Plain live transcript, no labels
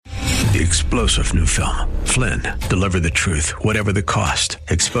the explosive new film, Flynn, Deliver the Truth, Whatever the Cost,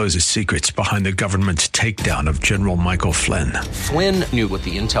 exposes secrets behind the government's takedown of General Michael Flynn. Flynn knew what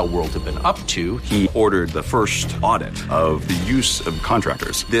the intel world had been up to. He ordered the first audit of the use of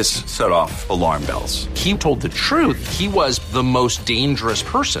contractors. This set off alarm bells. He told the truth. He was the most dangerous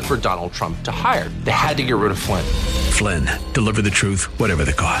person for Donald Trump to hire. They had to get rid of Flynn. Flynn, Deliver the Truth, Whatever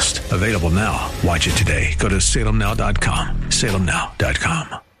the Cost. Available now. Watch it today. Go to salemnow.com.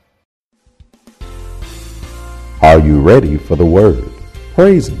 salemnow.com. Are you ready for the word?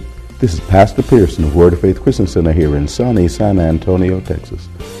 Praise Him. This is Pastor Pearson of Word of Faith Christian Center here in sunny San Antonio, Texas.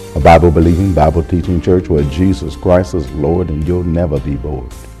 A Bible-believing, Bible-teaching church where Jesus Christ is Lord and you'll never be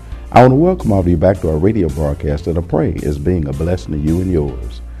bored. I want to welcome all of you back to our radio broadcast that I pray is being a blessing to you and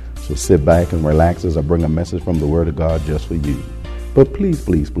yours. So sit back and relax as I bring a message from the Word of God just for you. But please,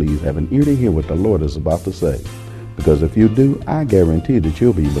 please, please have an ear to hear what the Lord is about to say. Because if you do, I guarantee that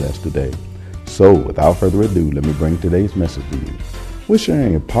you'll be blessed today. So, without further ado, let me bring today's message to you. We're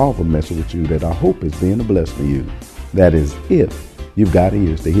sharing a powerful message with you that I hope is being a blessing to you. That is, if you've got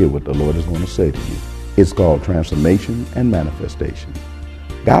ears to hear what the Lord is going to say to you. It's called Transformation and Manifestation.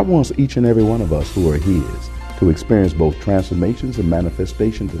 God wants each and every one of us who are His to experience both transformations and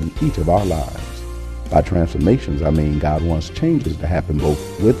manifestations in each of our lives. By transformations, I mean God wants changes to happen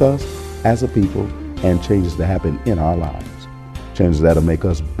both with us as a people and changes to happen in our lives. Changes that'll make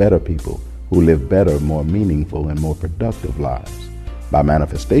us better people who live better, more meaningful, and more productive lives. By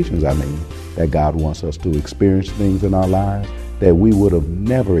manifestations, I mean that God wants us to experience things in our lives that we would have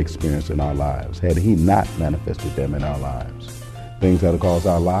never experienced in our lives had He not manifested them in our lives. Things that'll cause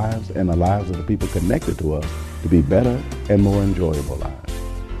our lives and the lives of the people connected to us to be better and more enjoyable lives.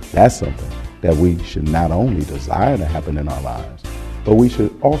 That's something that we should not only desire to happen in our lives, but we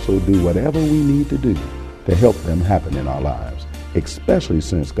should also do whatever we need to do to help them happen in our lives, especially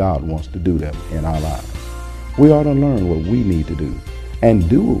since God wants to do them in our lives. We ought to learn what we need to do and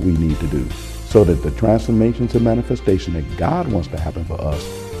do what we need to do so that the transformations and manifestation that God wants to happen for us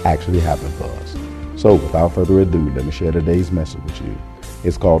actually happen for us. So without further ado, let me share today's message with you.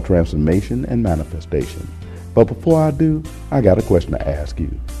 It's called Transformation and Manifestation. But before I do, I got a question to ask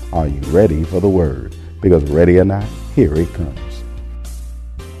you. Are you ready for the word? Because ready or not, here it comes.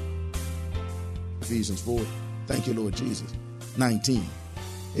 Ephesians 4, thank you, Lord Jesus. 19.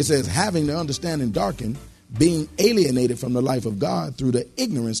 It says, having the understanding darkened, being alienated from the life of God through the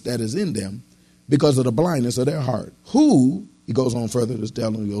ignorance that is in them because of the blindness of their heart. Who, he goes on further to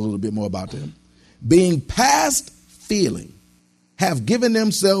tell you a little bit more about them, being past feeling, have given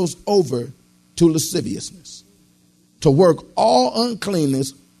themselves over to lasciviousness, to work all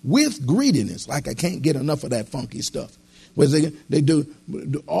uncleanness with greediness. Like I can't get enough of that funky stuff. Where they do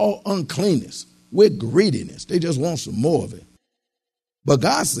all uncleanness with greediness. They just want some more of it. But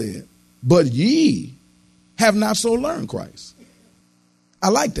God said, but ye have not so learned Christ. I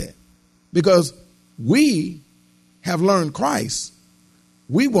like that because we have learned Christ.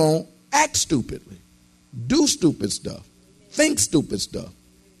 We won't act stupidly, do stupid stuff, think stupid stuff,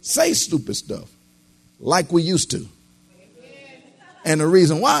 say stupid stuff like we used to. And the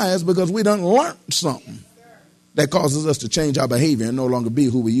reason why is because we done learned something that causes us to change our behavior and no longer be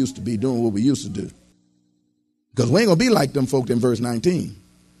who we used to be, doing what we used to do. Because we ain't going to be like them folk in verse 19,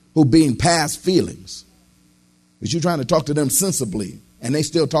 who being past feelings. Because you're trying to talk to them sensibly, and they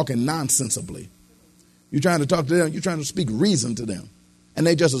still talking nonsensibly. You're trying to talk to them, you're trying to speak reason to them. And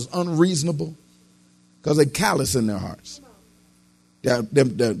they just as unreasonable because they're callous in their hearts. They're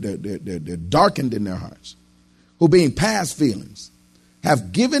darkened in their hearts. Who being past feelings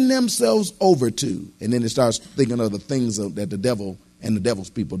have given themselves over to, and then it starts thinking of the things that the devil and the devil's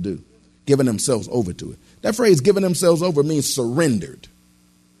people do. Giving themselves over to it. That phrase, giving themselves over, means surrendered.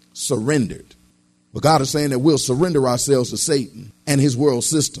 Surrendered. But God is saying that we'll surrender ourselves to Satan and his world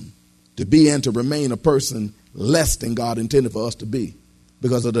system to be and to remain a person less than God intended for us to be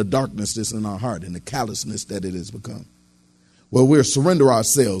because of the darkness that's in our heart and the callousness that it has become. Well, we'll surrender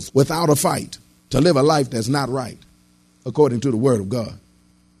ourselves without a fight to live a life that's not right according to the word of God.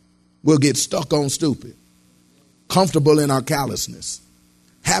 We'll get stuck on stupid, comfortable in our callousness,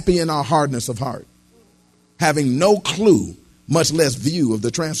 happy in our hardness of heart, having no clue, much less view of the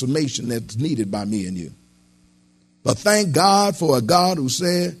transformation that's needed by me and you. But thank God for a God who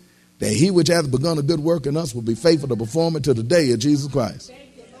said that he which hath begun a good work in us will be faithful to perform it to the day of Jesus Christ.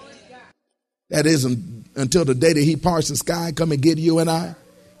 That is until the day that he parts the sky, come and get you and I.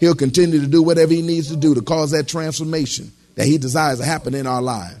 He'll continue to do whatever he needs to do to cause that transformation that he desires to happen in our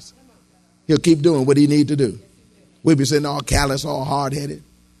lives. He'll keep doing what he needs to do. We'll be sitting all callous, all hard-headed.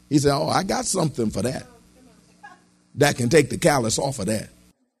 He said, oh, I got something for that. That can take the callous off of that.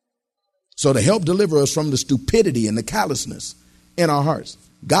 So to help deliver us from the stupidity and the callousness in our hearts,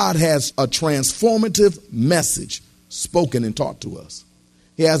 God has a transformative message spoken and taught to us.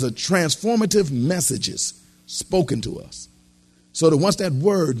 He has a transformative messages spoken to us. So that once that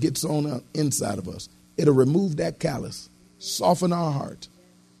word gets on the inside of us, it'll remove that callous, soften our heart,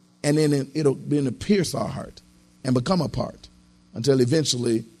 and then it'll begin to pierce our heart and become a part until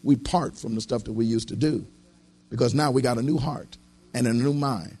eventually we part from the stuff that we used to do. Because now we got a new heart and a new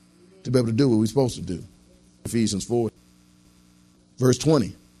mind to be able to do what we're supposed to do. Ephesians 4, verse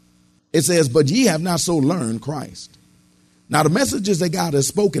 20. It says, but ye have not so learned Christ. Now the messages that God has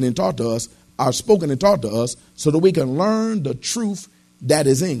spoken and taught to us are spoken and taught to us so that we can learn the truth that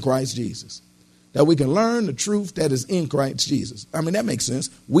is in Christ Jesus. That we can learn the truth that is in Christ Jesus. I mean, that makes sense.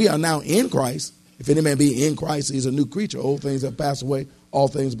 We are now in Christ. If any man be in Christ, he's a new creature. Old things have passed away. All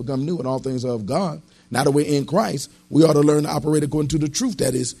things become new, and all things are of God. Now that we're in Christ, we ought to learn to operate according to the truth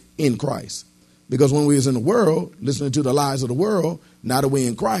that is in Christ. Because when we was in the world, listening to the lies of the world, now that we're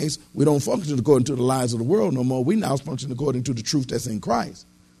in Christ, we don't function according to the lies of the world no more. We now function according to the truth that's in Christ.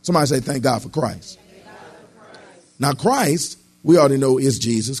 Somebody say, thank God for Christ. Now, Christ, we already know is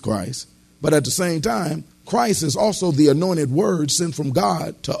Jesus Christ. But at the same time, Christ is also the anointed word sent from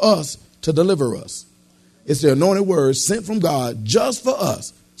God to us to deliver us. It's the anointed word sent from God just for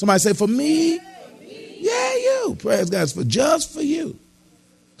us. Somebody say, for me? Yeah, you. Praise God. It's just for you.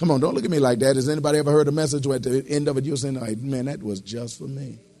 Come on, don't look at me like that. Has anybody ever heard a message where at the end of it you're saying, like, man, that was just for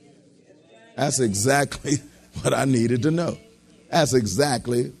me? That's exactly what I needed to know. That's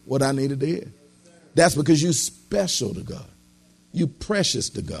exactly what I needed to hear. That's because you're special to God. You're precious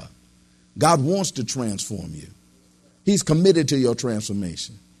to God. God wants to transform you. He's committed to your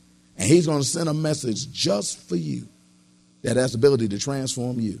transformation. And he's going to send a message just for you that has the ability to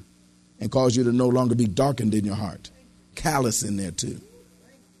transform you and cause you to no longer be darkened in your heart. Callous in there too.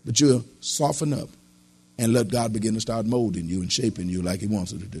 But you'll soften up and let God begin to start molding you and shaping you like he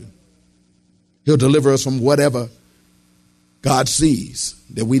wants it to do. He'll deliver us from whatever God sees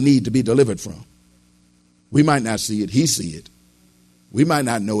that we need to be delivered from. We might not see it. He sees it. We might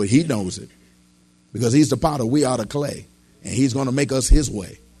not know it. He knows it. Because he's the potter. We are the clay. And he's going to make us his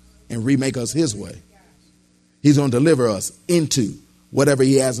way and remake us his way. He's going to deliver us into whatever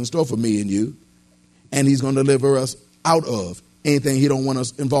he has in store for me and you. And he's going to deliver us out of anything he don't want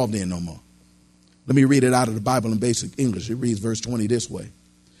us involved in no more. Let me read it out of the Bible in basic English. It reads verse 20 this way.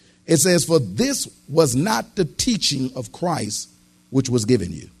 It says, for this was not the teaching of Christ which was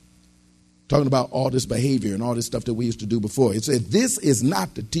given you. Talking about all this behavior and all this stuff that we used to do before. It said, this is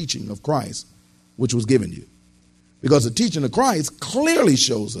not the teaching of Christ which was given you. Because the teaching of Christ clearly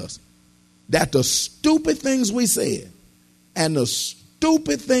shows us that the stupid things we said and the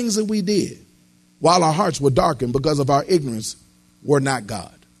stupid things that we did while our hearts were darkened because of our ignorance were not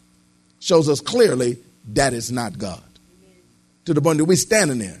God. Shows us clearly that it's not God. To the point that we're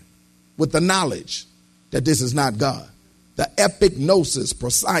standing there with the knowledge that this is not God. The epignosis,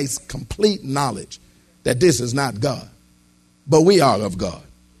 precise, complete knowledge that this is not God. But we are of God.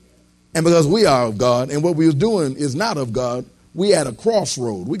 And because we are of God and what we was doing is not of God, we at a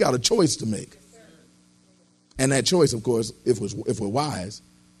crossroad. We got a choice to make. And that choice, of course, if we're wise,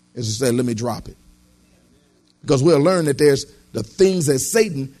 is to say, let me drop it. Because we'll learn that there's the things that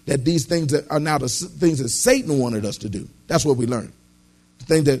Satan, that these things that are now the things that Satan wanted us to do. That's what we learn. The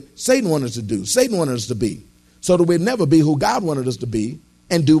thing that Satan wanted us to do, Satan wanted us to be, so that we'd never be who God wanted us to be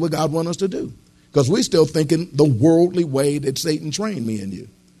and do what God wanted us to do. Because we're still thinking the worldly way that Satan trained me and you,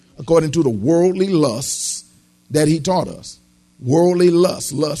 according to the worldly lusts that he taught us. Worldly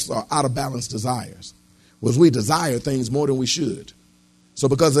lusts are out of balance desires, was we desire things more than we should. So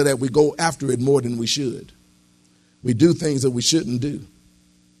because of that, we go after it more than we should. We do things that we shouldn't do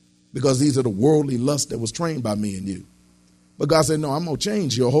because these are the worldly lusts that was trained by me and you. But God said, no, I'm going to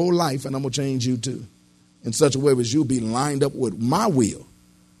change your whole life and I'm going to change you too. In such a way as you'll be lined up with my will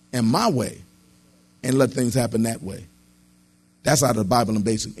and my way and let things happen that way. That's out of the Bible in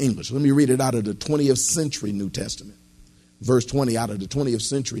basic English. Let me read it out of the 20th century New Testament. Verse 20 out of the 20th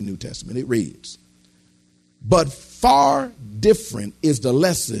century New Testament. It reads, but far different is the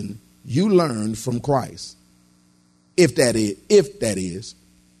lesson you learned from Christ. If that is,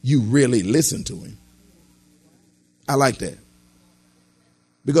 you really listen to him. I like that.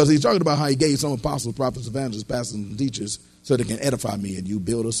 Because he's talking about how he gave some apostles, prophets, evangelists, pastors, and teachers so they can edify me and you,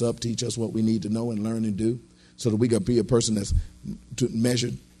 build us up, teach us what we need to know and learn and do so that we can be a person that's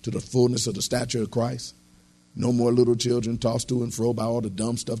measured to the fullness of the stature of Christ. No more little children tossed to and fro by all the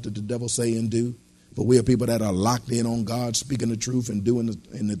dumb stuff that the devil say and do. But we are people that are locked in on God, speaking the truth and doing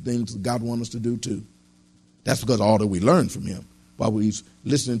the things that God wants us to do too. That's because all that we learned from him. while we was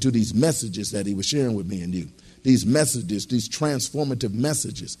listening to these messages that he was sharing with me and you. These messages, these transformative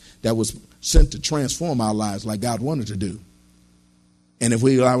messages that was sent to transform our lives like God wanted to do. And if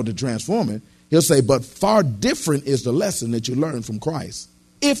we allow it to transform it, he'll say, but far different is the lesson that you learn from Christ.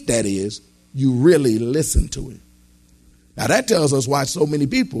 If that is, you really listen to it. Now that tells us why so many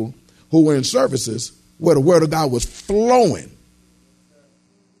people who were in services where the word of God was flowing,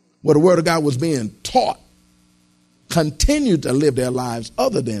 where the word of God was being taught, continued to live their lives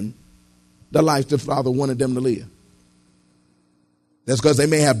other than the life the Father wanted them to live. That's because they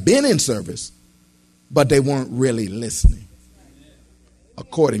may have been in service, but they weren't really listening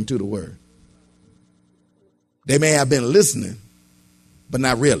according to the word. They may have been listening, but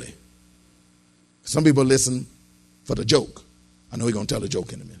not really. Some people listen for the joke. I know we're going to tell a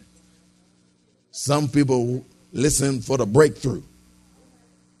joke in a minute. Some people listen for the breakthrough.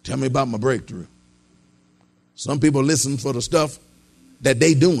 Tell me about my breakthrough. Some people listen for the stuff that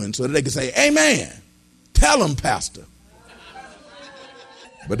they doing so that they can say, amen. Tell them, pastor.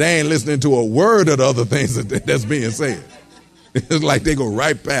 But they ain't listening to a word of the other things that's being said. It's like they go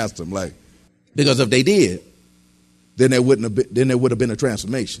right past them. Like, because if they did, then there would have been a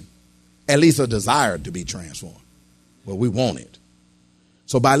transformation. At least a desire to be transformed. Well, we want it.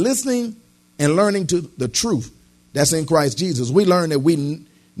 So by listening and learning to the truth that's in Christ Jesus, we learn that we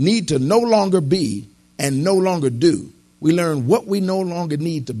need to no longer be and no longer do. We learn what we no longer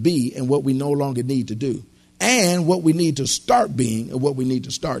need to be and what we no longer need to do, and what we need to start being and what we need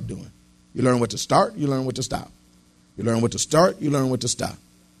to start doing. You learn what to start, you learn what to stop. You learn what to start, you learn what to stop.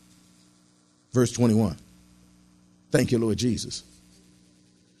 Verse 21. Thank you, Lord Jesus.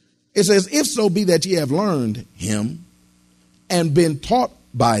 It says, if so be that ye have learned him and been taught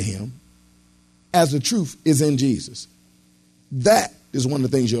by him, as the truth is in Jesus. That is one of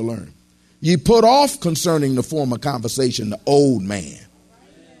the things you'll learn. Ye put off concerning the former conversation the old man,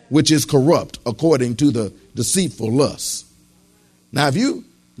 which is corrupt according to the deceitful lusts. Now, if you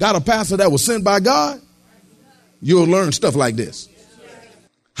got a pastor that was sent by God, you'll learn stuff like this.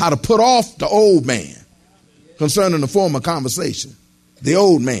 How to put off the old man concerning the former conversation, the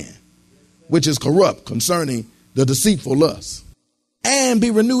old man, which is corrupt concerning the deceitful lusts. And be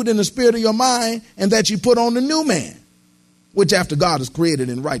renewed in the spirit of your mind, and that you put on the new man, which after God is created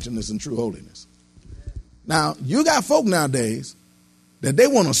in righteousness and true holiness. Now, you got folk nowadays that they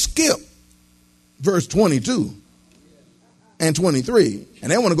want to skip verse 22 and 23,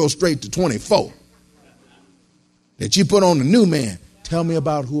 and they want to go straight to 24. That you put on the new man. Tell me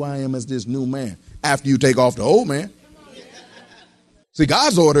about who I am as this new man after you take off the old man. See,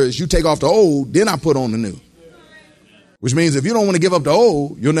 God's order is you take off the old, then I put on the new. Which means if you don't want to give up the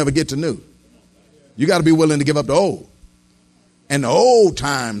old, you'll never get to new. You got to be willing to give up the old. And the old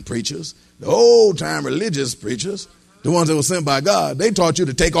time preachers, the old time religious preachers, the ones that were sent by God, they taught you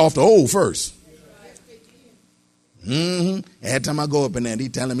to take off the old first. Every time I go up in there, he's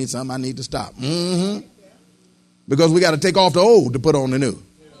telling me something I need to stop. Because we got to take off the old to put on the new.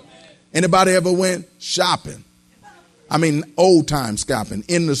 Anybody ever went shopping? I mean, old time shopping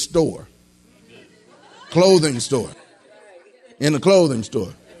in the store, clothing store, in the clothing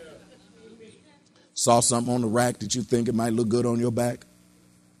store. Saw something on the rack that you think it might look good on your back.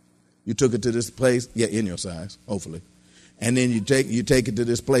 You took it to this place, in your size, hopefully. And then you take it to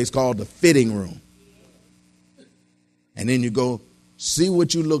this place called the fitting room. And then you go see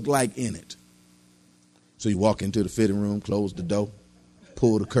what you look like in it. So you walk into the fitting room, close the door,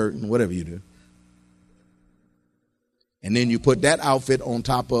 pull the curtain, whatever you do. And then you put that outfit on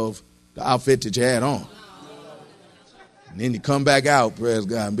top of the outfit that you had on. And then you come back out, praise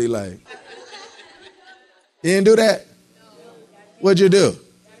God, and be like, you didn't do that? What'd you do?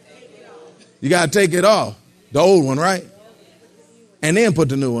 You got to take it off, the old one, right? And then put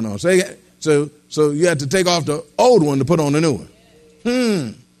the new one on. So you have to take off the old one to put on the new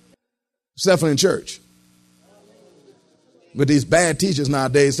one. Except for in church. But these bad teachers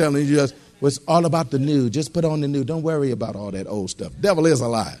nowadays telling you just, well, it's all about the new. Just put on the new. Don't worry about all that old stuff. Devil is a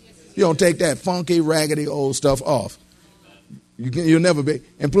lie. You don't take that funky, raggedy old stuff off. You'll never be.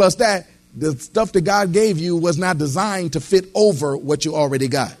 And plus that, the stuff that God gave you was not designed to fit over what you already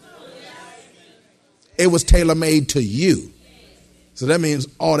got. It was tailor-made to you. So that means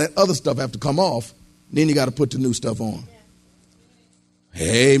all that other stuff have to come off. Then you got to put the new stuff on.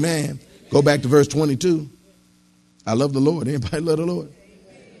 Amen. Go back to verse 22. I love the Lord. Anybody love the Lord?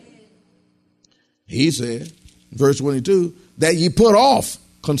 He said, verse 22, that ye put off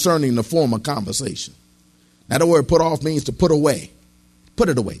concerning the former conversation. Now the word put off means to put away. Put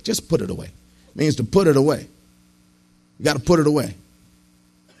it away. Just put it away. It means to put it away. You got to put it away.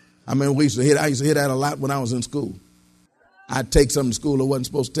 I mean, I used to hear that a lot when I was in school. I take something to school I wasn't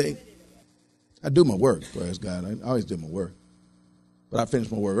supposed to take. I do my work, praise God. I always do my work. But I finish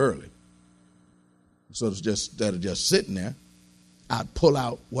my work early. So it's just, instead of just sitting there, I'd pull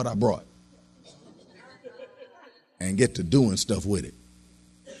out what I brought and get to doing stuff with it.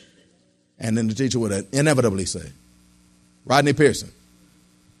 And then the teacher would inevitably say, Rodney Pearson,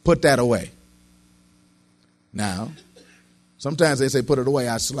 put that away. Now, sometimes they say put it away.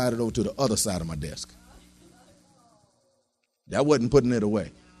 I slide it over to the other side of my desk. That wasn't putting it away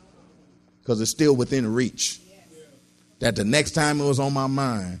because it's still within reach. That the next time it was on my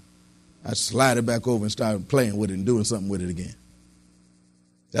mind, I'd slide it back over and start playing with it and doing something with it again.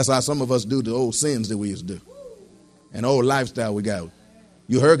 That's how some of us do the old sins that we used to do. And old lifestyle we got.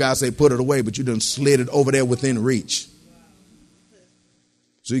 You heard God say put it away, but you done slid it over there within reach.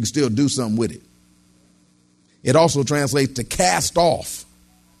 So you can still do something with it. It also translates to cast off,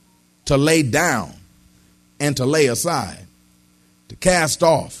 to lay down, and to lay aside. To cast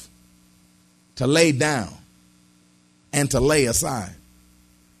off, to lay down, and to lay aside.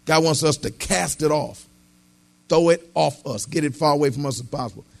 God wants us to cast it off. Throw it off us. Get it far away from us as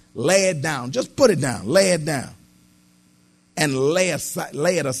possible. Lay it down. Just put it down. Lay it down. And lay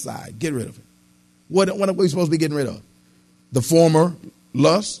it aside. Get rid of it. What are we supposed to be getting rid of? The former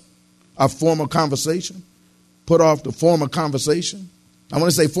lust, our former conversation. Put off the former conversation. I want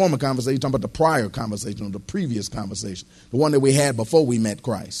to say former conversation, talking about the prior conversation or the previous conversation, the one that we had before we met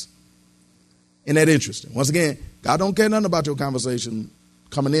Christ. Isn't that interesting? Once again, God don't care nothing about your conversation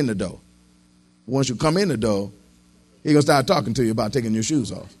coming in the door. Once you come in the door, He's going to start talking to you about taking your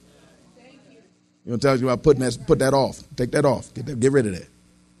shoes off. He's going to tell you about put that off. Take that off. Get rid of that.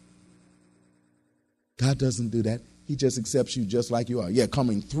 God doesn't do that. He just accepts you just like you are. Yeah,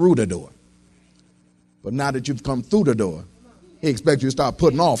 coming through the door. But now that you've come through the door, He expects you to start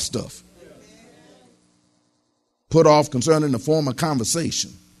putting off stuff. Put off concerning the former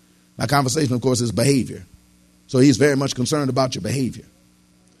conversation. Now, conversation, of course, is behavior. So He's very much concerned about your behavior.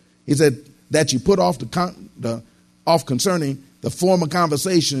 He said that you put off off concerning the former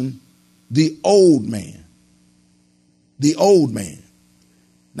conversation, the old man. The old man.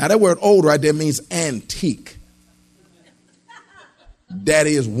 Now, that word old right there means antique. That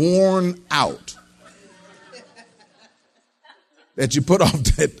is worn out. That you put off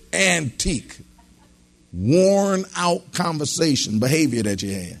that antique, worn out conversation, behavior that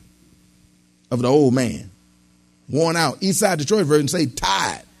you had of the old man. Worn out. Eastside Detroit version say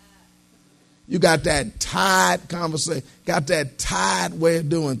tired. You got that tired conversation, got that tired way of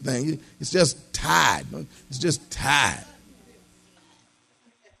doing things. It's just tired. It's just tired.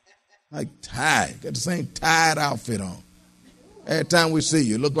 Like tired. Got the same tired outfit on. Every time we see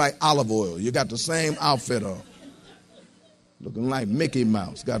you, look like olive oil. You got the same outfit on. Looking like Mickey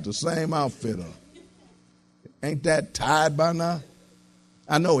Mouse. Got the same outfit on. Ain't that tired by now?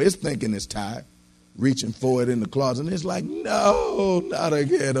 I know it's thinking it's tired. Reaching for it in the closet. And it's like, no, not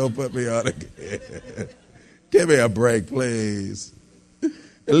again. Don't put me on again. Give me a break, please.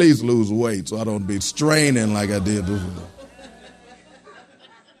 At least lose weight so I don't be straining like I did before.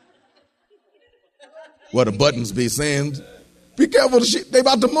 What the buttons be saying? Be careful. They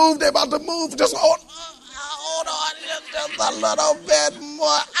about to move. They about to move. Just hold on. Just a little bit more.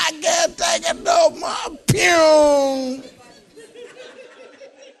 I can't take it no more. Pew.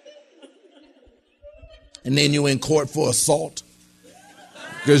 And then you in court for assault.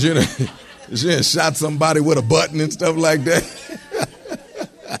 Because you shot somebody with a button and stuff like that.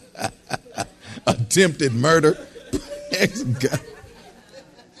 Attempted murder.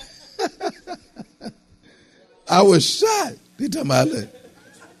 I was shot. They talking about that.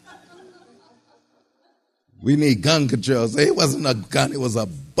 We need gun control. Say it wasn't a gun, it was a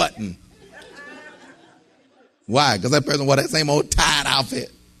button. Why? Because that person wore that same old tired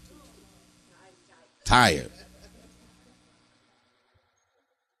outfit. Tired.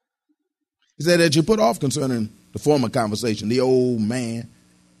 He said that you put off concerning the former conversation, the old man,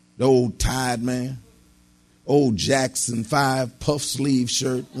 the old tired man, old Jackson 5 puff sleeve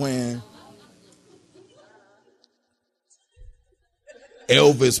shirt wearing,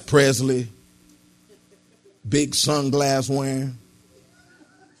 Elvis Presley, big sunglass wearing,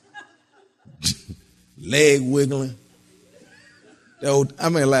 leg wiggling.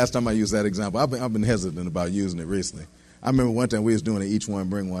 Last time I used that example, I've been hesitant about using it recently. I remember one time we was doing it, each one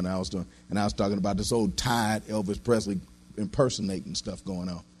bring one. I was talking about this old tired Elvis Presley impersonating stuff going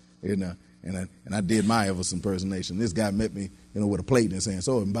on, and I did my Elvis impersonation. This guy met me, with a plate in his hand.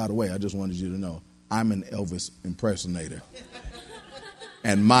 So, and by the way, I just wanted you to know, I'm an Elvis impersonator,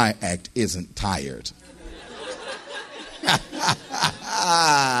 and my act isn't tired.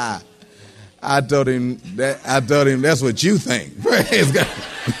 I told him that's what you think. Praise God.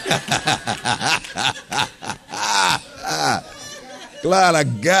 Glad to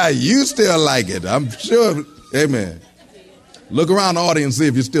God you still like it. I'm sure. Amen. Look around the audience, see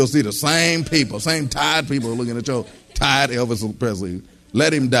if you still see the same people, same tired people looking at your tired Elvis Presley.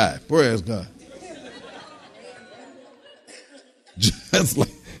 Let him die. Praise God.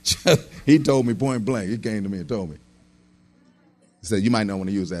 He told me point blank. He came to me and told me. He said, you might not want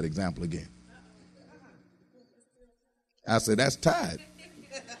to use that example again. I said, that's tired.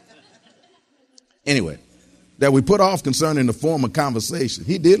 Anyway, that we put off concerning the form of conversation.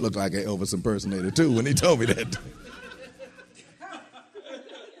 He did look like an Elvis impersonator too when he told me that.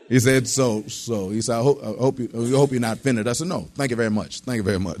 He said, so he said, I hope you're not offended. I said, no, thank you very much. Thank you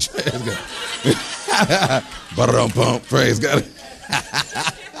very much. Praise God.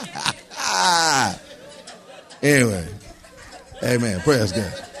 Anyway, amen. Praise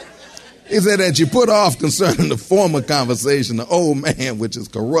God. He said that you put off concerning the former conversation, the old man, which is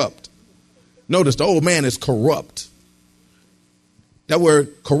corrupt. Notice the old man is corrupt. That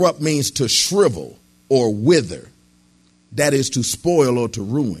word corrupt means to shrivel or wither. That is to spoil or to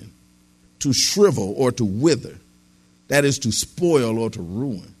ruin. To shrivel or to wither. That is to spoil or to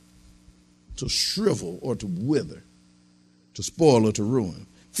ruin. To shrivel or to wither. To spoil or to ruin.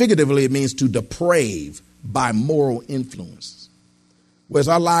 Figuratively, it means to deprave by moral influence. Whereas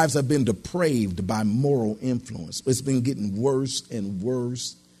our lives have been depraved by moral influence. It's been getting worse and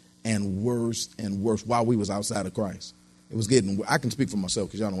worse and worse and worse while we was outside of Christ. It was getting, I can speak for myself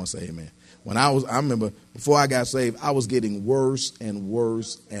because y'all don't want to say amen. When I remember before I got saved, I was getting worse and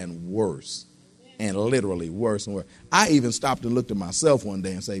worse and worse. And literally worse and worse. I even stopped and looked at myself one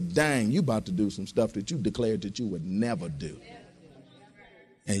day and said, dang, you about to do some stuff that you declared that you would never do.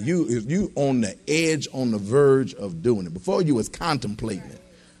 And you on the edge, on the verge of doing it. Before you was contemplating it.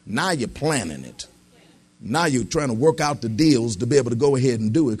 Now you're planning it. Now you're trying to work out the deals to be able to go ahead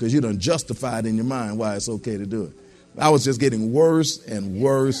and do it because you done justified in your mind why it's okay to do it. I was just getting worse and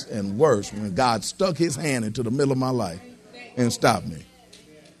worse and worse when God stuck his hand into the middle of my life and stopped me.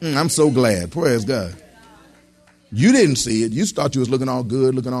 I'm so glad. Praise God. You didn't see it. You thought you was looking all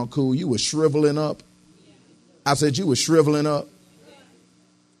good, looking all cool. You were shriveling up. I said you were shriveling up.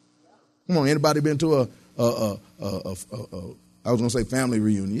 Come on, anybody been to I was going to say family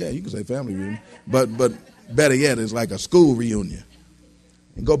reunion. Yeah, you can say family reunion. But better yet, it's like a school reunion.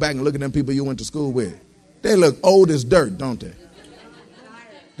 And go back and look at them people you went to school with. They look old as dirt, don't they?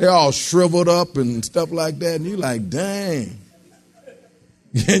 They're all shriveled up and stuff like that. And you're like, dang.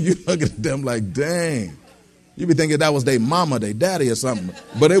 And you look at them like, dang. You be thinking that was their mama, their daddy or something.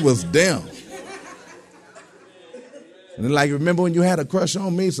 But it was them. And then, like, remember when you had a crush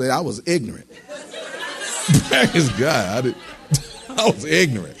on me? Say, I was ignorant. Praise God. I was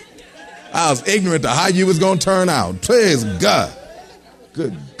ignorant. I was ignorant to how you was going to turn out. Praise God.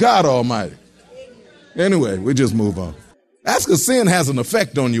 Good God Almighty. Anyway, we just move on. That's because sin has an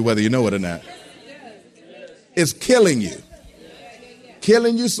effect on you whether you know it or not. It's killing you.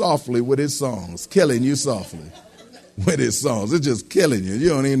 Killing you softly with his songs. Killing you softly with his songs. It's just killing you. You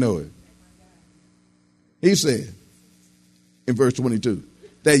don't even know it. He said in verse 22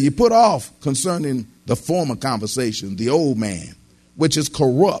 that you put off concerning the former conversation, the old man, which is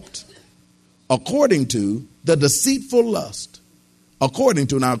corrupt, according to the deceitful lust. According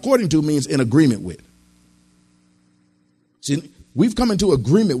to means in agreement with. See, we've come into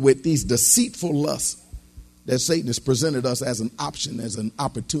agreement with these deceitful lusts that Satan has presented us as an option, as an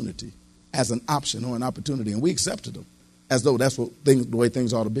opportunity, as an option or an opportunity. And we accepted them as though that's the way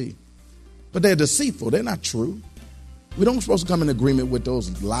things ought to be. But they're deceitful. They're not true. We don't supposed to come in agreement with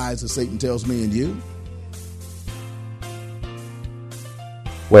those lies that Satan tells me and you.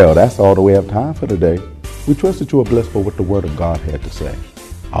 Well, that's all that we have time for today. We trust that you are blessed for what the Word of God had to say.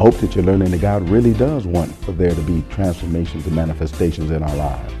 I hope that you're learning that God really does want for there to be transformations and manifestations in our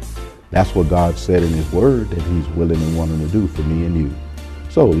lives. That's what God said in his Word that he's willing and wanting to do for me and you.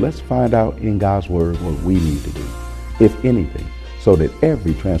 So let's find out in God's Word what we need to do, if anything, so that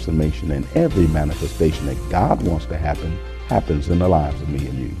every transformation and every manifestation that God wants to happen happens in the lives of me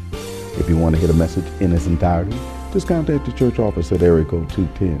and you. If you want to hear the message in its entirety, just contact the church office at area code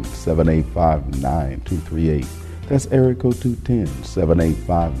 210-785-9238. That's area code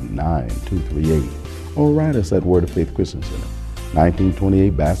 210-785-9238. Or write us at Word of Faith Christian Center,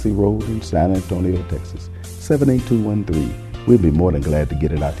 1928 Bassey Road in San Antonio, Texas, 78213. We'll be more than glad to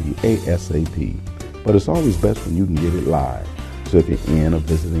get it out to you ASAP. But it's always best when you can get it live. So if you're in or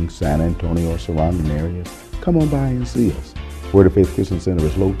visiting San Antonio or surrounding areas, come on by and see us. Word of Faith Christian Center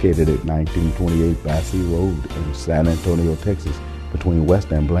is located at 1928 Bassey Road in San Antonio, Texas, between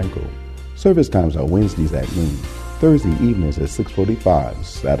West and Blanco. Service times are Wednesdays at noon, Thursday evenings at 6:45,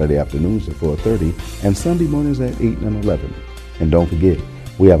 Saturday afternoons at 4:30, and Sunday mornings at 8 and 11. And don't forget,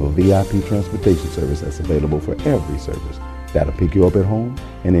 we have a VIP transportation service that's available for every service. That'll pick you up at home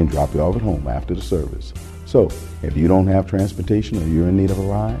and then drop you off at home after the service. So, if you don't have transportation or you're in need of a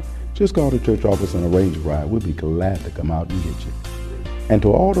ride, just call the church office and arrange a ride. We'll be glad to come out and get you. And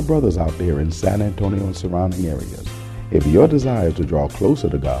to all the brothers out there in San Antonio and surrounding areas, if your desire is to draw closer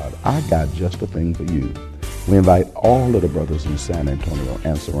to God, I got just the thing for you. We invite all of the brothers in San Antonio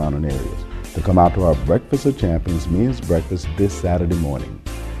and surrounding areas to come out to our Breakfast of Champions men's breakfast this Saturday morning.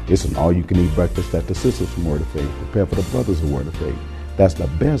 It's an all-you-can-eat breakfast that the sisters from Word of Faith prepare for the brothers of Word of Faith. That's the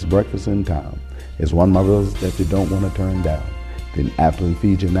best breakfast in town. It's one of my brothers that you don't want to turn down. Then after we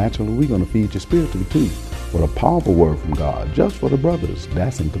feed you naturally, we're going to feed you spiritually too, with a powerful word from God just for the brothers.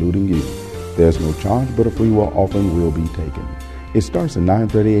 That's including you. There's no charge, but a free will offering will be taken. It starts at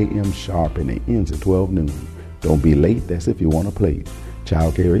 9:30 a.m. sharp and it ends at 12 noon. Don't be late. That's if you want to play.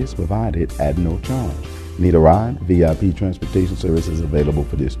 Child care is provided at no charge. Need a ride? VIP transportation service is available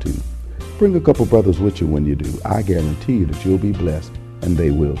for this too. Bring a couple brothers with you when you do. I guarantee you that you'll be blessed, and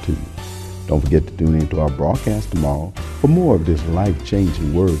they will too. Don't forget to tune in to our broadcast tomorrow for more of this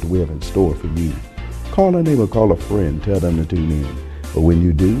life-changing word we have in store for you. Call a neighbor, call a friend, tell them to tune in. But when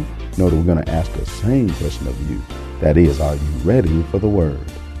you do, know that we're going to ask the same question of you. That is, are you ready for the word?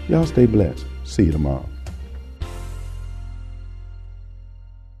 Y'all stay blessed. See you tomorrow.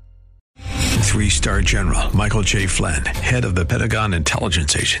 3-star General Michael J. Flynn, head of the Pentagon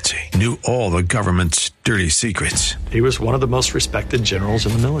Intelligence Agency, knew all the government's dirty secrets. He was one of the most respected generals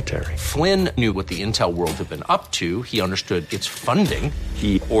in the military. Flynn knew what the intel world had been up to. He understood its funding.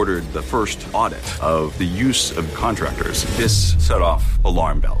 He ordered the first audit of the use of contractors. This set off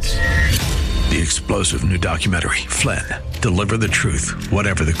alarm bells. The explosive new documentary, Flynn, Deliver the Truth,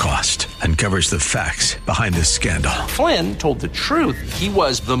 Whatever the Cost, uncovers the facts behind this scandal. Flynn told the truth. He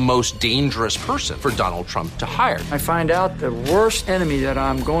was the most dangerous person for Donald Trump to hire. I find out the worst enemy that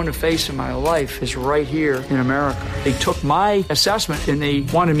I'm going to face in my life is right here in America. They took my assessment and they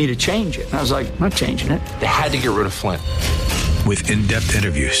wanted me to change it. And I was like, I'm not changing it. They had to get rid of Flynn. With in-depth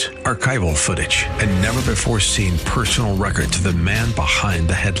interviews, archival footage, and never-before-seen personal records of the man behind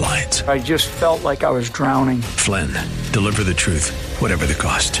the headlines. I just felt like I was drowning. Flynn, Deliver the Truth, Whatever the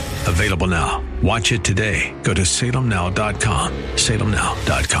Cost. Available now. Watch it today. Go to salemnow.com.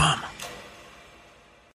 salemnow.com.